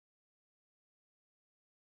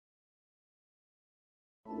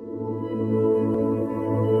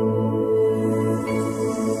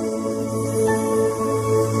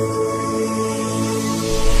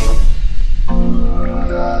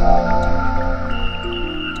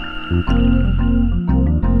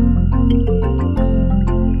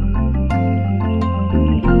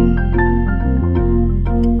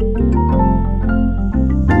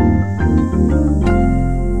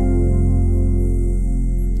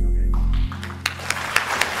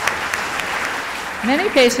Many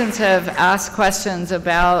patients have asked questions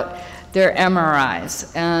about their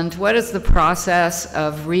MRIs and what is the process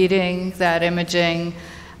of reading that imaging.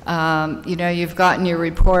 You know, you've gotten your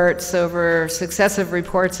reports over, successive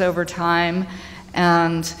reports over time,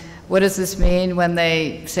 and what does this mean when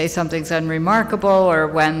they say something's unremarkable or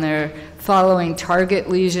when they're following target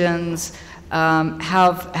lesions?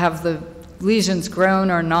 Have the lesions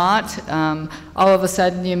grown or not? All of a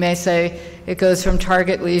sudden you may say it goes from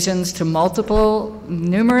target lesions to multiple,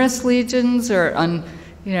 numerous lesions, or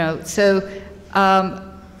you know, so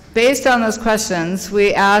based on those questions,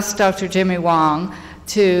 we asked Dr. Jimmie Wong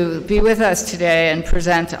to be with us today and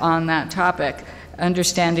present on that topic,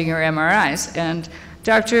 understanding your MRIs. And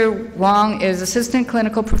Dr. Wong is Assistant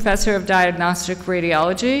Clinical Professor of Diagnostic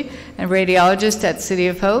Radiology and Radiologist at City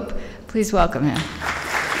of Hope. Please welcome him.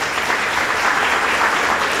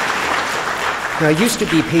 Now, it used to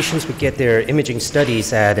be patients would get their imaging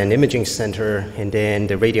studies at an imaging center, and then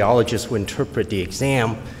the radiologist would interpret the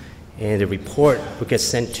exam, and the report would get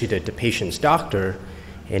sent to the patient's doctor,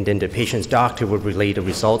 and then the patient's doctor would relay the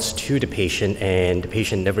results to the patient, and the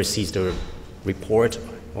patient never sees the report,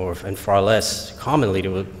 and far less commonly they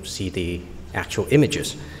will see the actual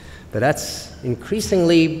images. But that's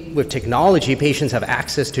increasingly, with technology, patients have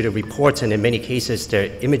access to the reports, and in many cases their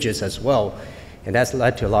images as well. And that's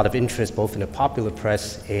led to a lot of interest both in the popular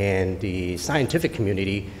press and the scientific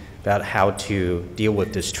community about how to deal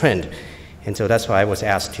with this trend. And so that's why I was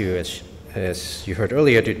asked to, as you heard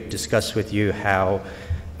earlier, to discuss with you how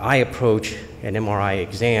I approach an MRI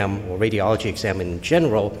exam or radiology exam in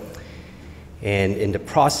general, and in the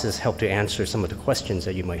process help to answer some of the questions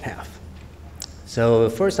that you might have. So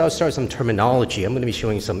first I'll start with some terminology. I'm going to be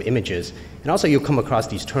showing some images, and also you'll come across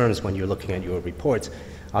these terms when you're looking at your reports.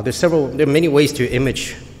 There are many ways to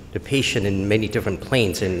image the patient in many different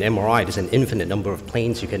planes. In MRI, there's an infinite number of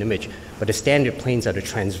planes you can image, but the standard planes are the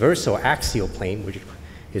transverse or axial plane, which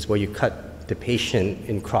is where you cut the patient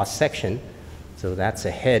in cross-section. So that's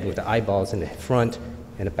a head with the eyeballs in the front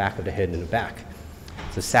and the back of the head in the back.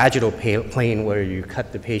 The sagittal plane, where you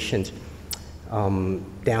cut the patient down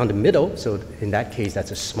the middle, so in that case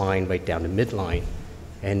that's a spine right down the midline.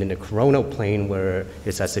 And in the coronal plane, where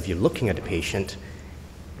it's as if you're looking at the patient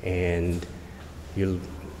and you're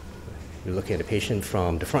looking at the patient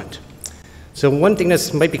from the front. So one thing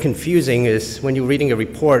that might be confusing is when you're reading a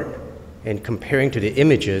report and comparing to the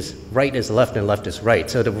images, right is left and left is right.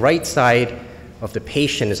 So the right side of the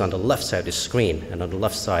patient is on the left side of the screen and on the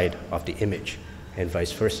left side of the image, and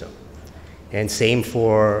vice versa. And same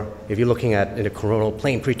for if you're looking at in the coronal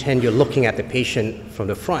plane, pretend you're looking at the patient from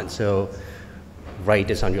the front. So right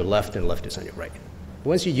is on your left and left is on your right.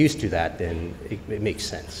 Once you're used to that, then it makes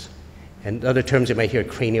sense. And other terms you might hear,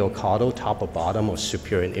 craniocaudal, top or bottom, or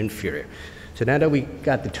superior and inferior. So now that we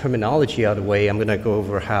got the terminology out of the way, I'm going to go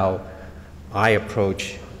over how I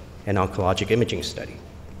approach an oncologic imaging study.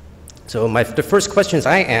 So the first questions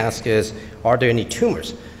I ask is, are there any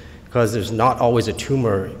tumors? Because there's not always a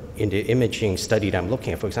tumor in the imaging study that I'm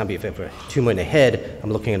looking at. For example, if I have a tumor in the head,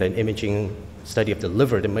 I'm looking at an imaging study of the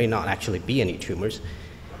liver, there may not actually be any tumors.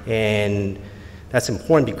 And that's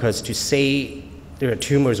important because to say there are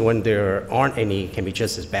tumors when there aren't any can be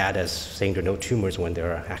just as bad as saying there are no tumors when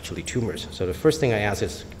there are actually tumors. So the first thing I ask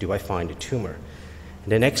is, do I find a tumor?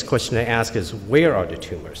 And the next question I ask is, where are the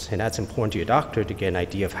tumors? And that's important to your doctor to get an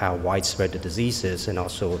idea of how widespread the disease is, and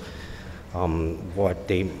also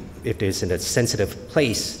if there's in a sensitive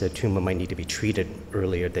place, the tumor might need to be treated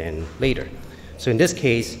earlier than later. So in this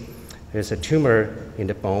case, there's a tumor in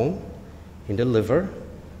the bone, in the liver,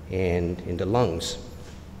 and in the lungs.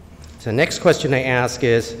 So the next question I ask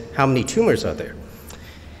is, how many tumors are there?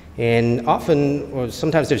 And often, or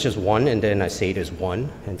sometimes there's just one, and then I say there's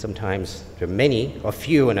one, and sometimes there are many, or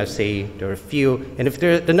few, and I say there are few. And if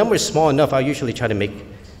the number is small enough, I'll usually try to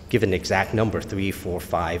give an exact number, 3, 4,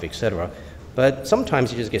 5, etc. But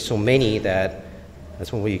sometimes you just get so many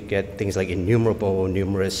that's when we get things like innumerable,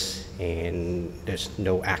 numerous, and there's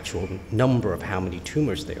no actual number of how many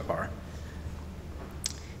tumors there are.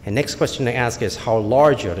 And next question I ask is, how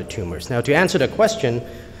large are the tumors? Now, to answer that question,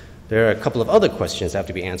 there are a couple of other questions that have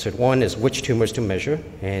to be answered. One is which tumors to measure,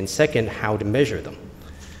 and second, how to measure them.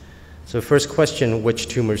 So first question, which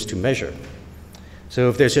tumors to measure? So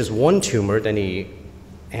if there's just one tumor, then the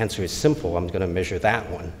answer is simple. I'm going to measure that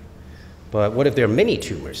one. But what if there are many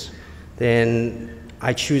tumors? Then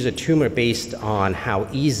I choose a tumor based on how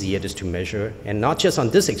easy it is to measure, and not just on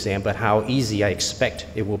this exam, but how easy I expect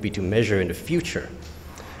it will be to measure in the future.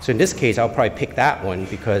 So in this case, I'll probably pick that one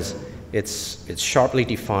because it's sharply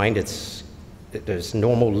defined, it's there's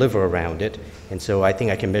normal liver around it, and so I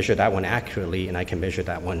think I can measure that one accurately, and I can measure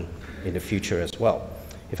that one in the future as well.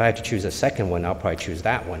 If I have to choose a second one, I'll probably choose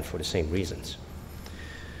that one for the same reasons.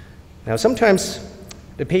 Now, sometimes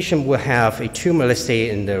the patient will have a tumor, let's say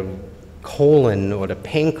in the colon or the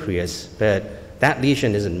pancreas, but that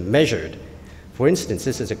lesion isn't measured. For instance,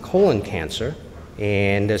 this is a colon cancer,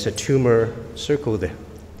 and there's a tumor circled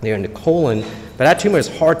there in the colon, but that tumor is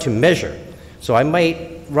hard to measure. So I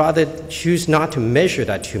might rather choose not to measure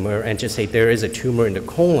that tumor and just say there is a tumor in the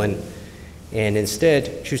colon, and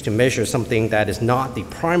instead choose to measure something that is not the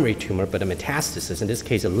primary tumor but a metastasis, in this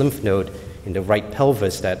case a lymph node in the right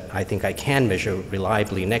pelvis that I think I can measure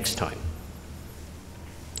reliably next time.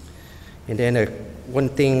 And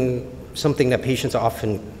then something that patients are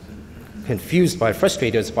often confused by,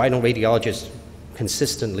 frustrated, is why don't radiologists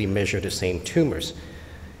consistently measure the same tumors?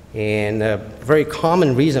 And a very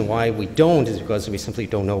common reason why we don't is because we simply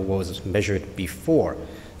don't know what was measured before.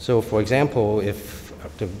 So for example, if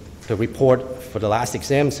the report for the last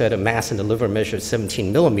exam said a mass in the liver measured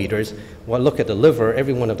 17 millimeters, well, look at the liver,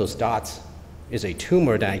 every one of those dots is a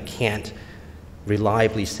tumor that I can't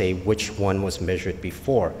reliably say which one was measured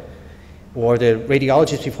before. Or the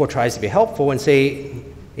radiologist before tries to be helpful and say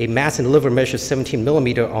a mass in the liver measures 17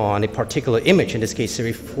 millimeter on a particular image, in this case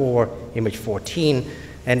series 4, image 14,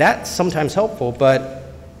 and that's sometimes helpful, but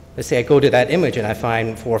let's say I go to that image and I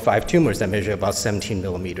find 4 or 5 tumors that measure about 17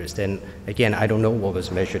 millimeters. Then again, I don't know what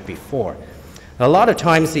was measured before. A lot of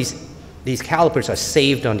times these calipers are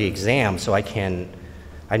saved on the exam, so I can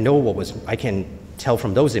tell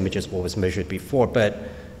from those images what was measured before. But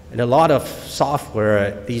in a lot of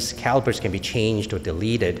software, these calipers can be changed or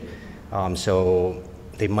deleted, so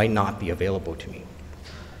they might not be available to me.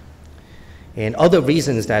 And other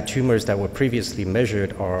reasons that tumors that were previously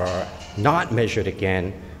measured are not measured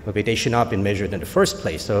again, but they should not have been measured in the first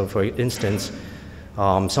place. So for instance,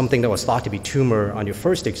 something that was thought to be tumor on your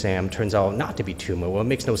first exam turns out not to be tumor. Well, it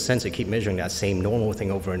makes no sense to keep measuring that same normal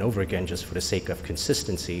thing over and over again just for the sake of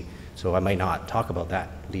consistency. So I might not talk about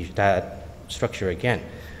that structure again.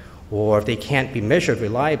 Or if they can't be measured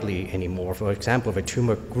reliably anymore, for example, if a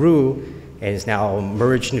tumor grew and is now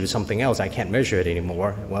merged into something else, I can't measure it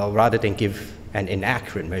anymore. Well, rather than give an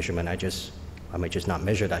inaccurate measurement, I might just not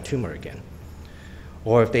measure that tumor again.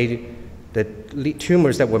 Or if the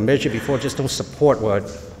tumors that were measured before just don't support what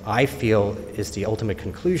I feel is the ultimate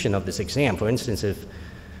conclusion of this exam. For instance, if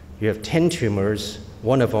you have 10 tumors,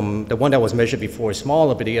 one of them, the one that was measured before is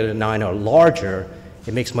smaller, but the other 9 are larger,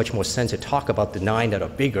 it makes much more sense to talk about the 9 that are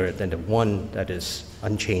bigger than the one that is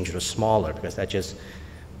unchanged or smaller, because that just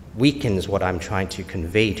weakens what I'm trying to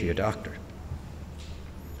convey to your doctor.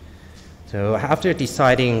 So after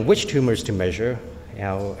deciding which tumors to measure,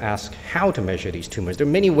 I'll ask how to measure these tumors. There are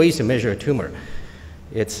many ways to measure a tumor.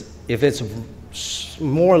 If it's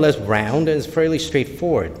more or less round, then it's fairly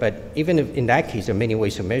straightforward. But even if in that case, there are many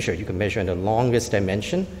ways to measure. You can measure in the longest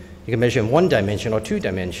dimension. You can measure in 1 dimension or 2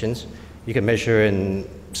 dimensions. You can measure in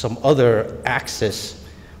some other axis,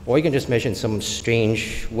 or you can just measure in some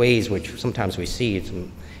strange ways, which sometimes we see,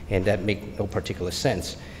 and that make no particular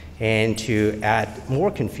sense. And to add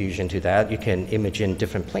more confusion to that, you can image in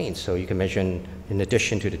different planes. So you can measure in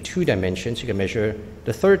addition to the 2 dimensions, you can measure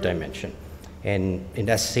the 3rd dimension. And in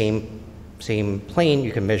that same plane,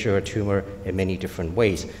 you can measure a tumor in many different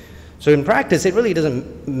ways. So in practice, it really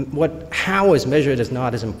doesn't, how is measured is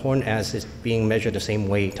not as important as it's being measured the same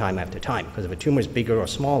way time after time. Because if a tumor is bigger or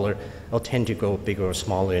smaller, it'll tend to go bigger or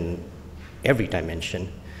smaller in every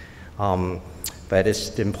dimension. But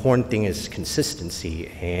the important thing is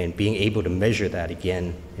consistency and being able to measure that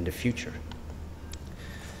again in the future.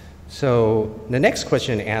 So the next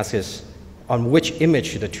question to ask is, on which image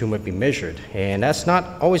should the tumor be measured? And that's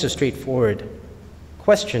not always a straightforward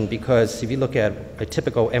question, because if you look at a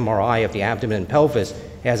typical MRI of the abdomen and pelvis,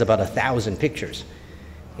 it has about 1,000 pictures.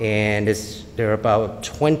 And there are about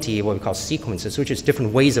 20 what we call sequences, which is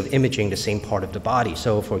different ways of imaging the same part of the body.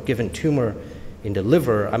 So for a given tumor in the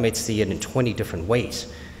liver, I might see it in 20 different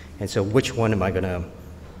ways. And so which one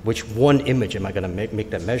image am I gonna make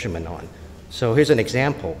that measurement on? So here's an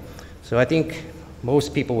example. So I think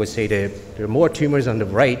most people would say that there are more tumors on the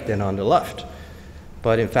right than on the left.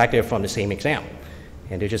 But in fact, they're from the same exam.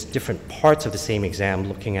 And they're just different parts of the same exam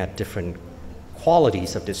looking at different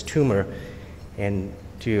qualities of this tumor. And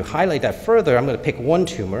to highlight that further, I'm gonna pick one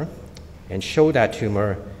tumor and show that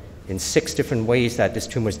tumor in 6 different ways that this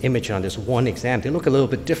tumor is imaged on this one exam. They look a little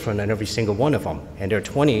bit different on every single one of them, and there are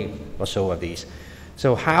 20 or so of these.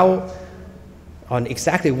 So how, on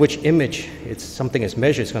exactly which image something is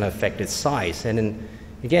measured is going to affect its size. And then,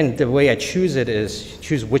 again, the way I choose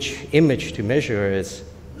which image to measure is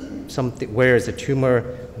something where is the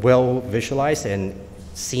tumor well visualized and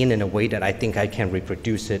seen in a way that I think I can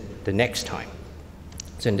reproduce it the next time.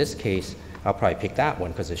 So in this case, I'll probably pick that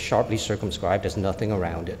one because it's sharply circumscribed, there's nothing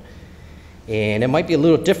around it. And it might be a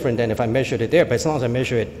little different than if I measured it there, but as long as I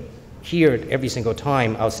measure it here every single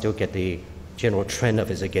time, I'll still get the general trend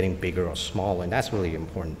of is it getting bigger or smaller, and that's really the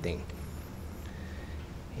important thing.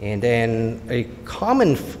 And then a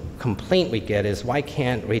common complaint we get is, why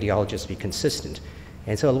can't radiologists be consistent?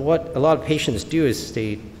 And so what a lot of patients do is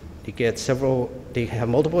they have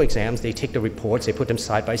multiple exams, they take the reports, they put them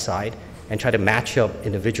side by side, and try to match up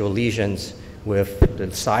individual lesions with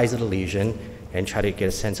the size of the lesion and try to get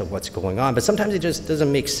a sense of what's going on. But sometimes it just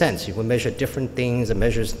doesn't make sense. You will measure different things, the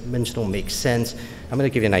measurements don't make sense. I'm going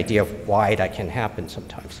to give you an idea of why that can happen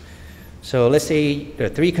sometimes. So let's say there are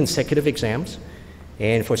 3 consecutive exams.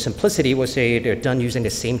 And for simplicity, we'll say they're done using the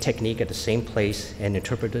same technique at the same place and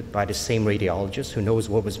interpreted by the same radiologist who knows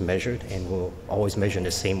what was measured and will always measure in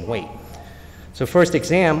the same way. So first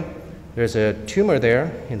exam, there's a tumor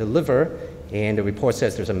there in the liver, and the report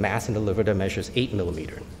says there's a mass in the liver that measures 8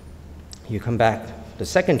 millimeter. You come back the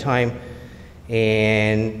second time,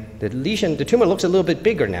 and the tumor looks a little bit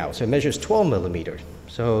bigger now, so it measures 12 millimeter.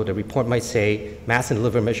 So the report might say mass in the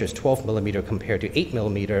liver measures 12 millimeter compared to 8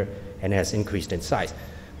 millimeter and has increased in size.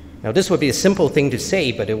 Now this would be a simple thing to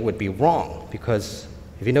say, but it would be wrong, because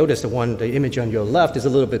if you notice the image on your left is a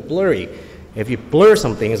little bit blurry. If you blur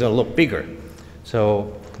something, it's going to look bigger.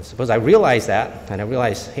 So suppose I realize that, and I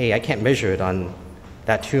realize, hey, I can't measure it on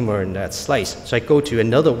that tumor in that slice. So I go to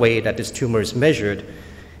another way that this tumor is measured,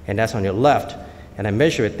 and that's on your left, and I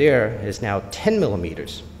measure it there, it's now 10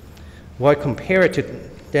 millimeters. Well, I compare it to,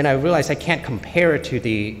 then I realize I can't compare it to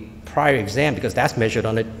the prior exam because that's measured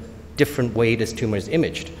on a different way this tumor is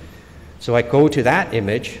imaged. So I go to that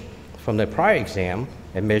image from the prior exam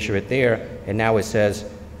and measure it there, and now it says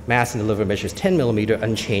mass in the liver measures 10 millimeter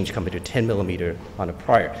unchanged compared to 10 millimeter on the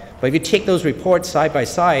prior. But if you take those reports side by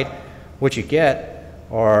side, what you get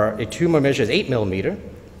are a tumor measures 8 millimeter,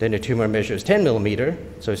 then the tumor measures 10 millimeter,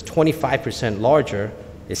 so it's 25% larger.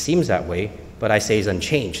 It seems that way, but I say it's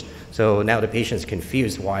unchanged. So now the patient's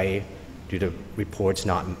confused, why do the reports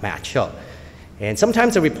not match up? And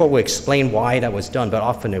sometimes the report will explain why that was done, but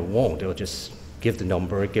often it won't. It'll just give the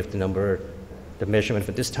number, the measurement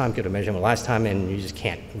for this time, give the measurement last time, and you just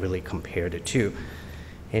can't really compare the two.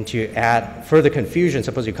 And to add further confusion,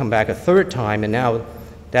 suppose you come back a third time, and now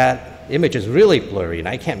that image is really blurry, and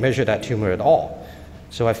I can't measure that tumor at all.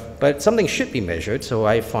 But something should be measured, so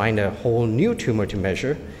I find a whole new tumor to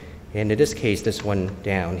measure, and in this case, this one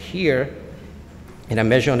down here, and I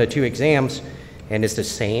measure on the 2 exams, and it's the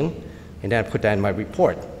same, and then I put that in my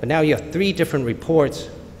report. But now you have 3 different reports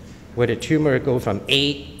where the tumor goes from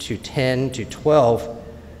 8 to 10 to 12,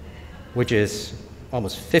 which is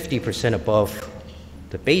almost 50% above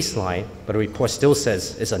the baseline, but the report still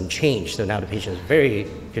says it's unchanged. So now the patient is very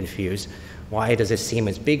confused. Why does it seem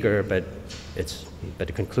as bigger, but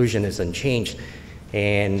the conclusion is unchanged?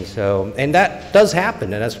 And that does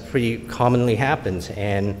happen, and that's pretty commonly happens.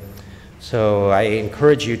 And so I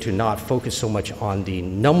encourage you to not focus so much on the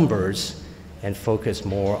numbers and focus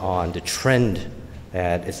more on the trend,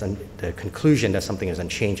 that is the conclusion that something is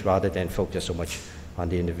unchanged, rather than focus so much on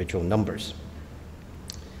the individual numbers.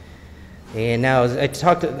 And now I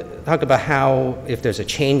talked about how if there's a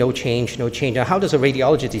change, no change, no change. Now, how does a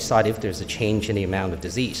radiologist decide if there's a change in the amount of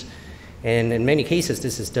disease? And in many cases,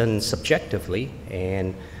 this is done subjectively.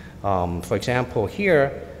 And for example,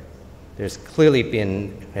 here, there's clearly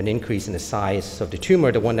been an increase in the size of the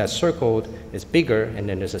tumor. The one that's circled is bigger, and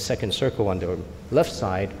then there's a second circle on the left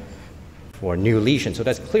side for a new lesion. So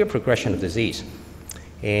that's clear progression of disease.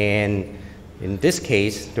 And in this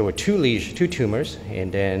case, there were 2 tumors,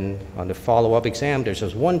 and then on the follow-up exam, there's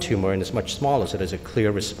just 1 tumor, and it's much smaller, so there's a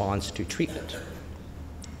clear response to treatment.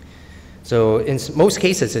 So in most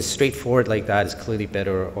cases, it's straightforward like that. It's clearly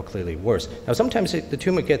better or clearly worse. Now, sometimes the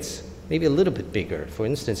tumor gets maybe a little bit bigger. For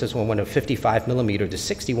instance, this one went from 55 millimeter to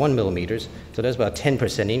 61 millimeters, so that's about a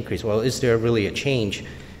 10% increase. Well, is there really a change?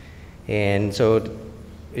 And so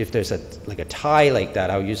if there's a tie like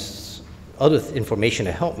that, I'll use other information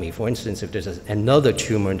to help me. For instance, if there's another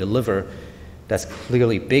tumor in the liver that's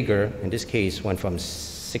clearly bigger, in this case, went from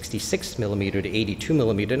 66 millimeter to 82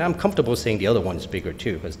 millimeter, and I'm comfortable saying the other one is bigger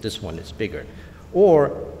too, because this one is bigger.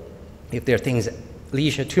 Or if there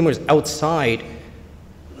are tumors outside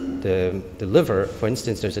the liver, for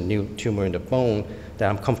instance, there's a new tumor in the bone, that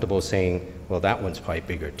I'm comfortable saying, well, that one's probably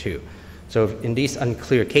bigger too. So in these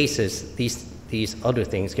unclear cases, these other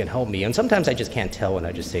things can help me. And sometimes I just can't tell, and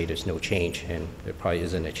I just say there's no change, and there probably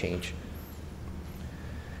isn't a change.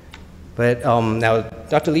 But now,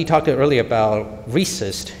 Dr. Lee talked earlier about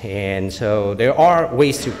RECIST, and so there are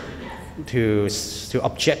ways to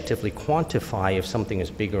objectively quantify if something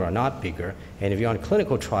is bigger or not bigger. And if you're on a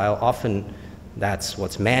clinical trial, often that's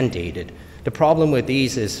what's mandated. The problem with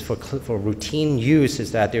these is for routine use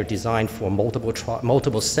is that they're designed for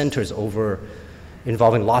multiple centers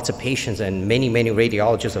involving lots of patients and many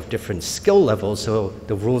radiologists of different skill levels, so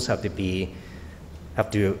the rules have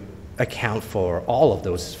to account for all of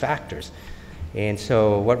those factors. And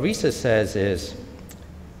so what RECIST says is,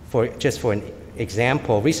 just for an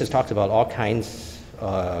example, RECIST talks about all kinds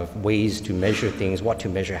of ways to measure things, what to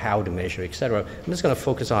measure, how to measure, et cetera. I'm just going to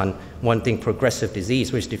focus on one thing, progressive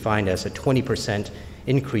disease, which is defined as a 20%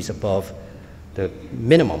 increase above the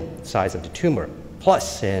minimum size of the tumor,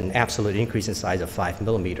 plus an absolute increase in size of 5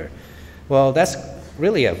 millimeter. Well, that's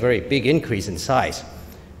really a very big increase in size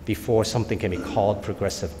before something can be called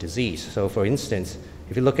progressive disease. So for instance,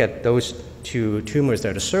 if you look at those two tumors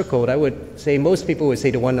that are circled, I would say most people would say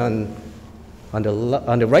the one on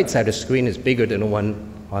the right side of the screen is bigger than the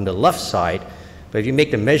one on the left side, but if you make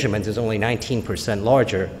the measurements, it's only 19%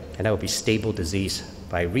 larger, and that would be stable disease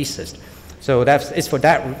by RECIST. So it's for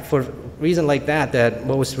a reason like that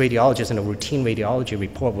most radiologists in a routine radiology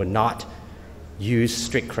report would not use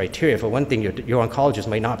strict criteria. For one thing, your oncologist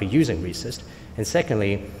might not be using RECIST, and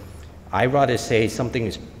secondly, I'd rather say something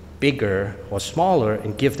is bigger or smaller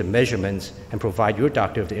and give the measurements and provide your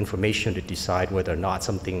doctor with the information to decide whether or not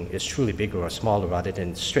something is truly bigger or smaller, rather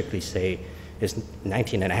than strictly say it's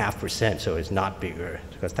 19.5%, so it's not bigger,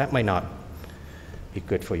 because that might not be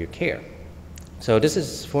good for your care. So this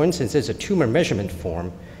is, for instance, this is a tumor measurement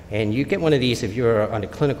form, and you get one of these if you're on a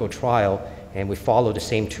clinical trial and we follow the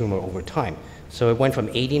same tumor over time. So it went from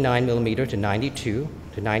 89 millimeter to 92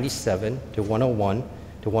 to 97 to 101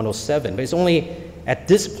 to 107, but it's only at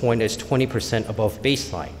this point it's 20% above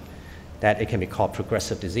baseline that it can be called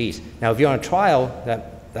progressive disease. Now, if you're on a trial,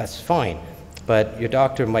 that's fine, but your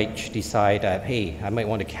doctor might decide that, hey, I might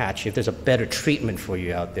want to catch, if there's a better treatment for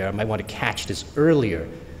you out there, I might want to catch this earlier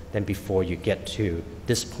than before you get to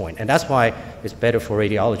this point. And that's why it's better for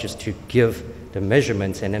radiologists to give the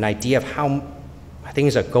measurements and an idea of how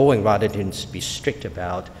things are going, rather than be strict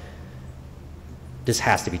about this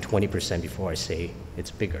has to be 20% before I say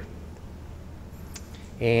it's bigger.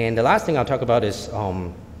 And the last thing I'll talk about is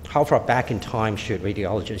how far back in time should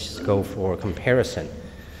radiologists go for comparison.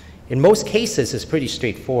 In most cases, it's pretty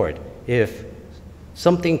straightforward. If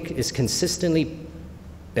something is consistently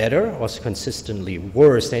better or consistently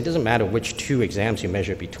worse, then it doesn't matter which two exams you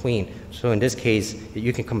measure between. So in this case,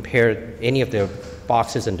 you can compare any of the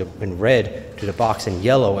boxes in red to the box in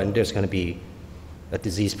yellow, and there's going to be a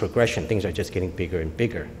disease progression. Things are just getting bigger and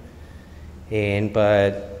bigger.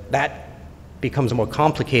 But that becomes more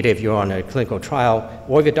complicated if you're on a clinical trial,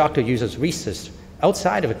 or if your doctor uses RECIST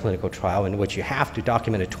outside of a clinical trial, in which you have to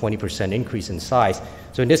document a 20% increase in size.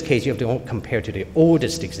 So in this case, you have to compare to the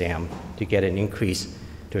oldest exam to get an increase,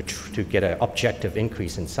 to get an objective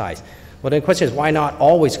increase in size. Well, the question is, why not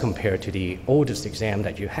always compare to the oldest exam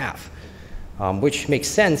that you have? Which makes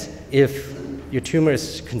sense if your tumor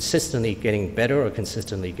is consistently getting better or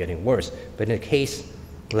consistently getting worse. But in a case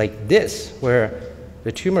like this, where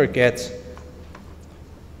the tumor gets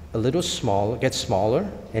a little smaller, gets smaller,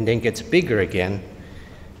 and then gets bigger again,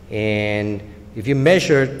 and if you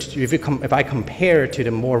measure, if I compare to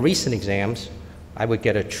the more recent exams, I would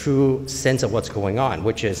get a true sense of what's going on,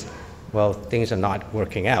 which is, well, things are not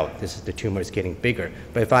working out. The tumor is getting bigger.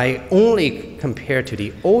 But if I only compare to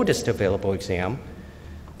the oldest available exam,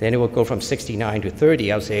 then it will go from 69 to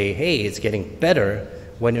 30. I'll say, hey, it's getting better,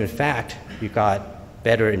 when in fact you got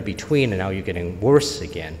better in between, and now you're getting worse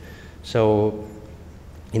again. So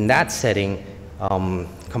in that setting,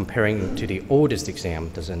 comparing to the oldest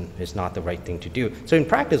exam is not the right thing to do. So in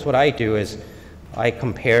practice, what I do is I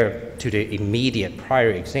compare to the immediate prior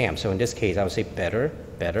exam. So in this case, I would say better,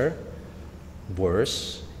 better,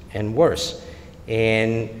 worse, and worse.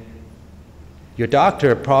 And your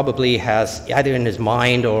doctor probably has, either in his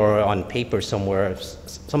mind or on paper somewhere,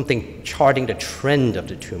 something charting the trend of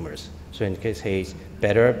the tumors. So in this case,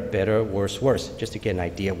 better, better, worse, worse, just to get an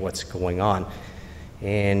idea of what's going on.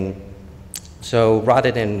 And so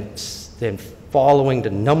rather than following the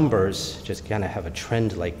numbers, just kind of have a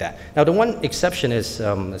trend like that. Now, the one exception is,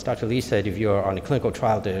 as Dr. Lee said, if you're on a clinical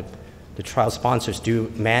trial, the trial sponsors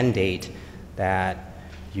do mandate that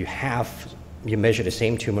you measure the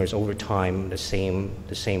same tumors over time the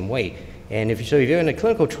same way. And if you're in a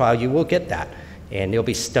clinical trial, you will get that. And it'll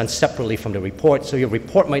be done separately from the report. So your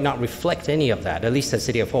report might not reflect any of that, at least at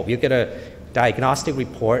City of Hope. You get a diagnostic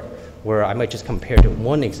report where I might just compare to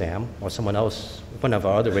one exam, or someone else, one of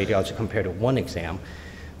our other radiologists compare to one exam.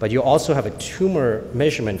 But you also have a tumor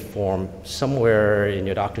measurement form somewhere in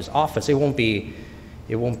your doctor's office. It won't be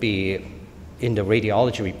in the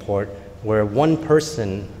radiology report, where one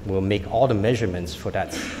person will make all the measurements for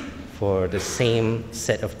the same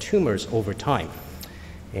set of tumors over time.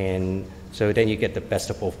 And so then you get the best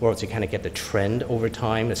of both worlds. You kind of get the trend over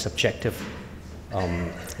time, a subjective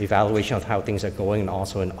evaluation of how things are going, and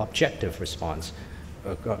also an objective response,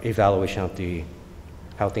 evaluation of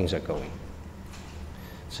how things are going.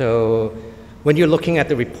 So when you're looking at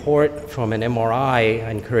the report from an MRI, I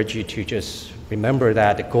encourage you to just remember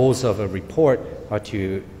that the goals of a report are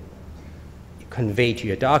to convey to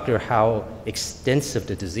your doctor how extensive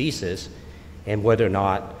the disease is and whether or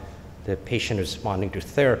not the patient is responding to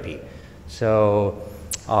therapy. So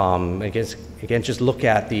again, just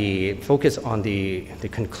focus on the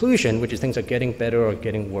conclusion, which is things are getting better or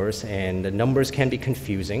getting worse, and the numbers can be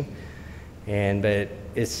confusing. But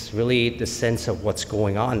it's really the sense of what's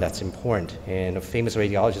going on that's important. And a famous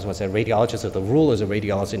radiologist once said, radiologists are the rulers of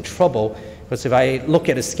radiologists in trouble, because if I look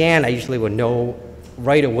at a scan, I usually will know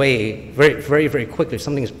right away, very, very, very quickly, if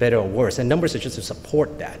something's better or worse. And numbers are just to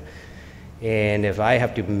support that. And if I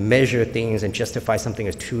have to measure things and justify something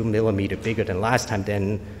as 2 millimeters bigger than last time,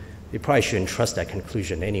 then you probably shouldn't trust that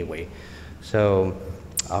conclusion anyway. So,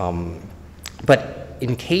 but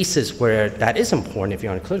in cases where that is important, if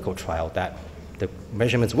you're on a clinical trial, that the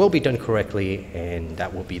measurements will be done correctly, and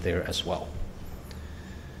that will be there as well.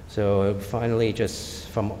 So finally, just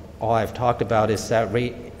from all I've talked about, is that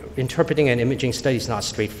interpreting an imaging study is not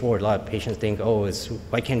straightforward. A lot of patients think, oh,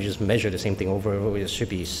 why can't you just measure the same thing over and over?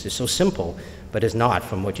 It's so simple, but it's not.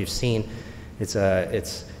 From what you've seen,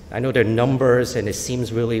 I know there are numbers, and it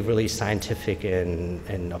seems really, really scientific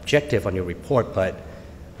and objective on your report, but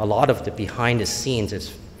a lot of the behind the scenes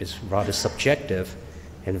is rather subjective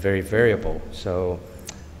and very variable. So,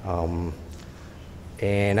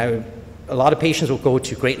 a lot of patients will go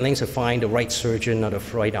to great lengths to find the right surgeon or the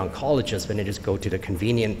right oncologist, when they just go to the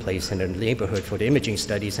convenient place in the neighborhood for the imaging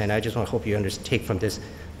studies. And I just want to hope you take from this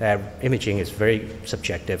that imaging is very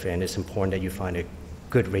subjective, and it's important that you find a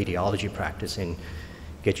good radiology practice and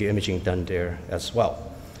get your imaging done there as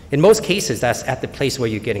well. In most cases, that's at the place where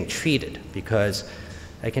you're getting treated, because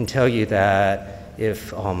I can tell you that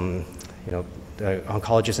if the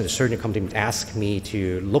oncologist and the surgeon come to me and ask me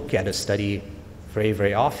to look at a study very,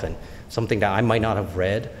 very often, something that I might not have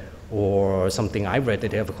read, or something I read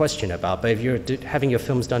that they have a question about. But if you're having your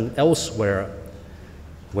films done elsewhere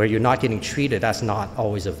where you're not getting treated, that's not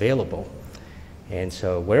always available. And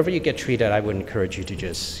so wherever you get treated, I would encourage you to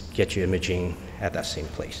just get your imaging at that same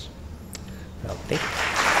place. So, thank you.